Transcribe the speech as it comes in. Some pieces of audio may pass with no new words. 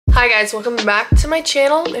Hi guys, welcome back to my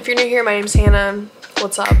channel. If you're new here, my name's Hannah.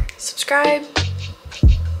 What's up? Subscribe.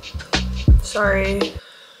 Sorry.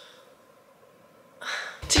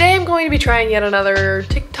 Today I'm going to be trying yet another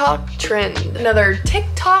TikTok trend. Another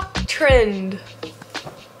TikTok trend.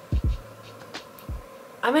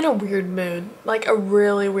 I'm in a weird mood, like a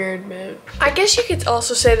really weird mood. I guess you could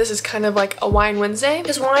also say this is kind of like a wine Wednesday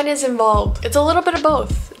because wine is involved. It's a little bit of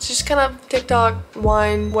both. It's just kind of TikTok,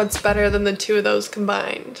 wine, what's better than the two of those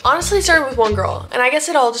combined. Honestly, it started with one girl, and I guess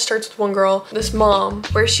it all just starts with one girl, this mom,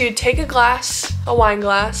 where she would take a wine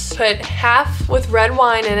glass, put half with red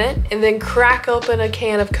wine in it, and then crack open a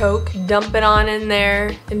can of Coke, dump it on in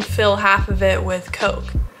there, and fill half of it with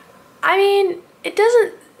Coke. I mean, it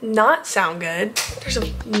doesn't not sound good. There's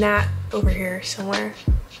a gnat over here somewhere.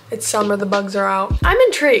 It's summer, the bugs are out. I'm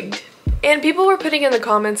intrigued. And people were putting in the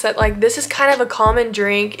comments that like this is kind of a common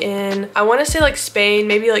drink in, I want to say like Spain,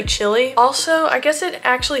 maybe like Chile. Also, I guess it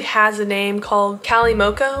actually has a name called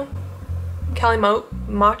Calimocho.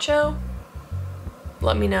 Kalimotxo?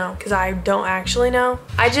 Let me know, because I don't actually know.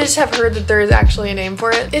 I just have heard that there is actually a name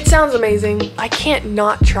for it. It sounds amazing. I can't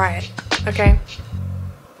not try it, okay?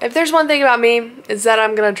 If there's one thing about me, is that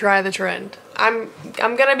I'm gonna try the trend. I'm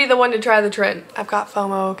gonna be the one to try the trend. I've got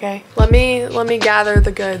FOMO, okay? Let me gather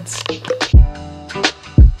the goods.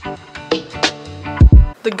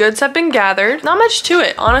 The goods have been gathered. Not much to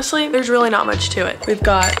it, honestly. There's really not much to it. We've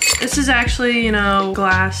got, this is actually, you know,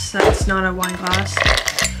 glass. That's not a wine glass.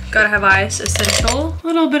 Gotta have ice, essential. A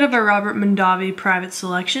little bit of a Robert Mondavi private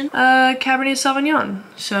selection. Cabernet Sauvignon.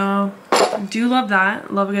 So, do love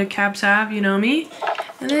that. Love a good Cab Sav, you know me.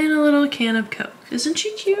 And then a little can of Coke. Isn't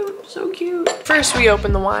she cute? So cute. First, we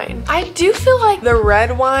open the wine. I do feel like the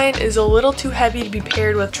red wine is a little too heavy to be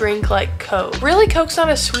paired with drink like Coke. Really, Coke's not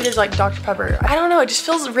as sweet as like Dr. Pepper. I don't know, it just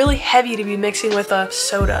feels really heavy to be mixing with a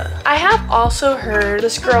soda. I have also heard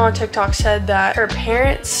this girl on TikTok said that her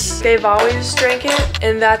parents, they've always drank it,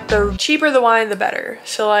 and that the cheaper the wine, the better.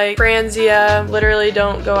 So like Franzia, literally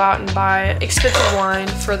don't go out and buy expensive wine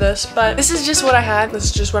for this, but this is just what I had. This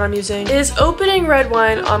is just what I'm using. Is opening red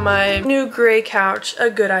wine on my new gray couch a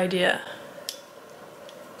good idea?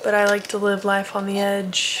 But I like to live life on the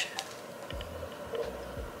edge.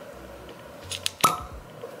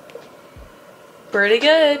 Pretty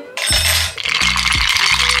good.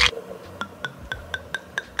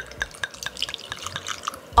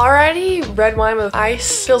 Alrighty, red wine with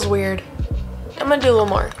ice feels weird. I'm gonna do a little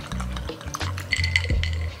more.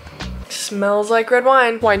 Smells like red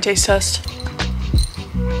wine. Wine taste test.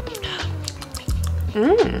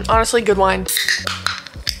 Honestly, good wine.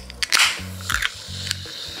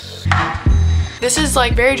 This is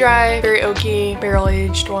like very dry, very oaky,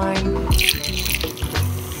 barrel-aged wine.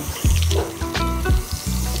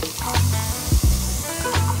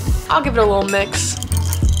 I'll give it a little mix.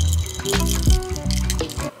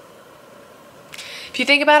 If you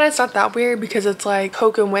think about it, it's not that weird because it's like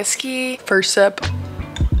Coke and whiskey. First sip.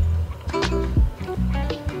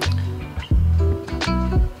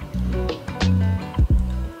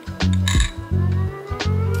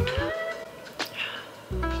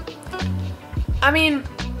 I mean,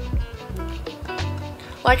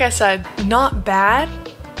 like I said, not bad,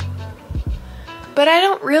 but I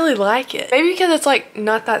don't really like it. Maybe because it's like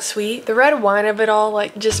not that sweet. The red wine of it all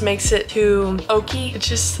like just makes it too oaky. It's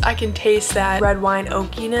just, I can taste that red wine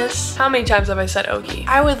oakiness. How many times have I said oaky?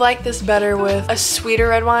 I would like this better with a sweeter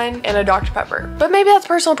red wine and a Dr. Pepper, but maybe that's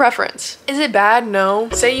personal preference. Is it bad? No.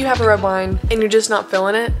 Say you have a red wine and you're just not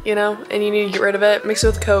feeling it, you know, and you need to get rid of it, mix it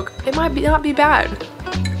with Coke. It might not be bad.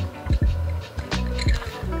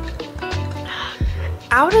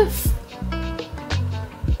 Out of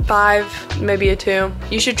 5, maybe a 2.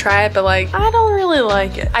 You should try it, but like, I don't really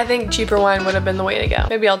like it. I think cheaper wine would have been the way to go.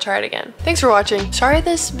 Maybe I'll try it again. Thanks for watching. Sorry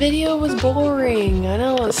this video was boring. I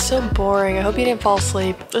know, it's so boring. I hope you didn't fall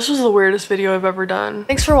asleep. This was the weirdest video I've ever done.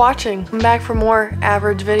 Thanks for watching. I'm back for more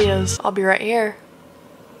average videos. I'll be right here.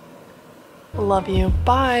 Love you.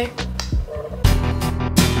 Bye.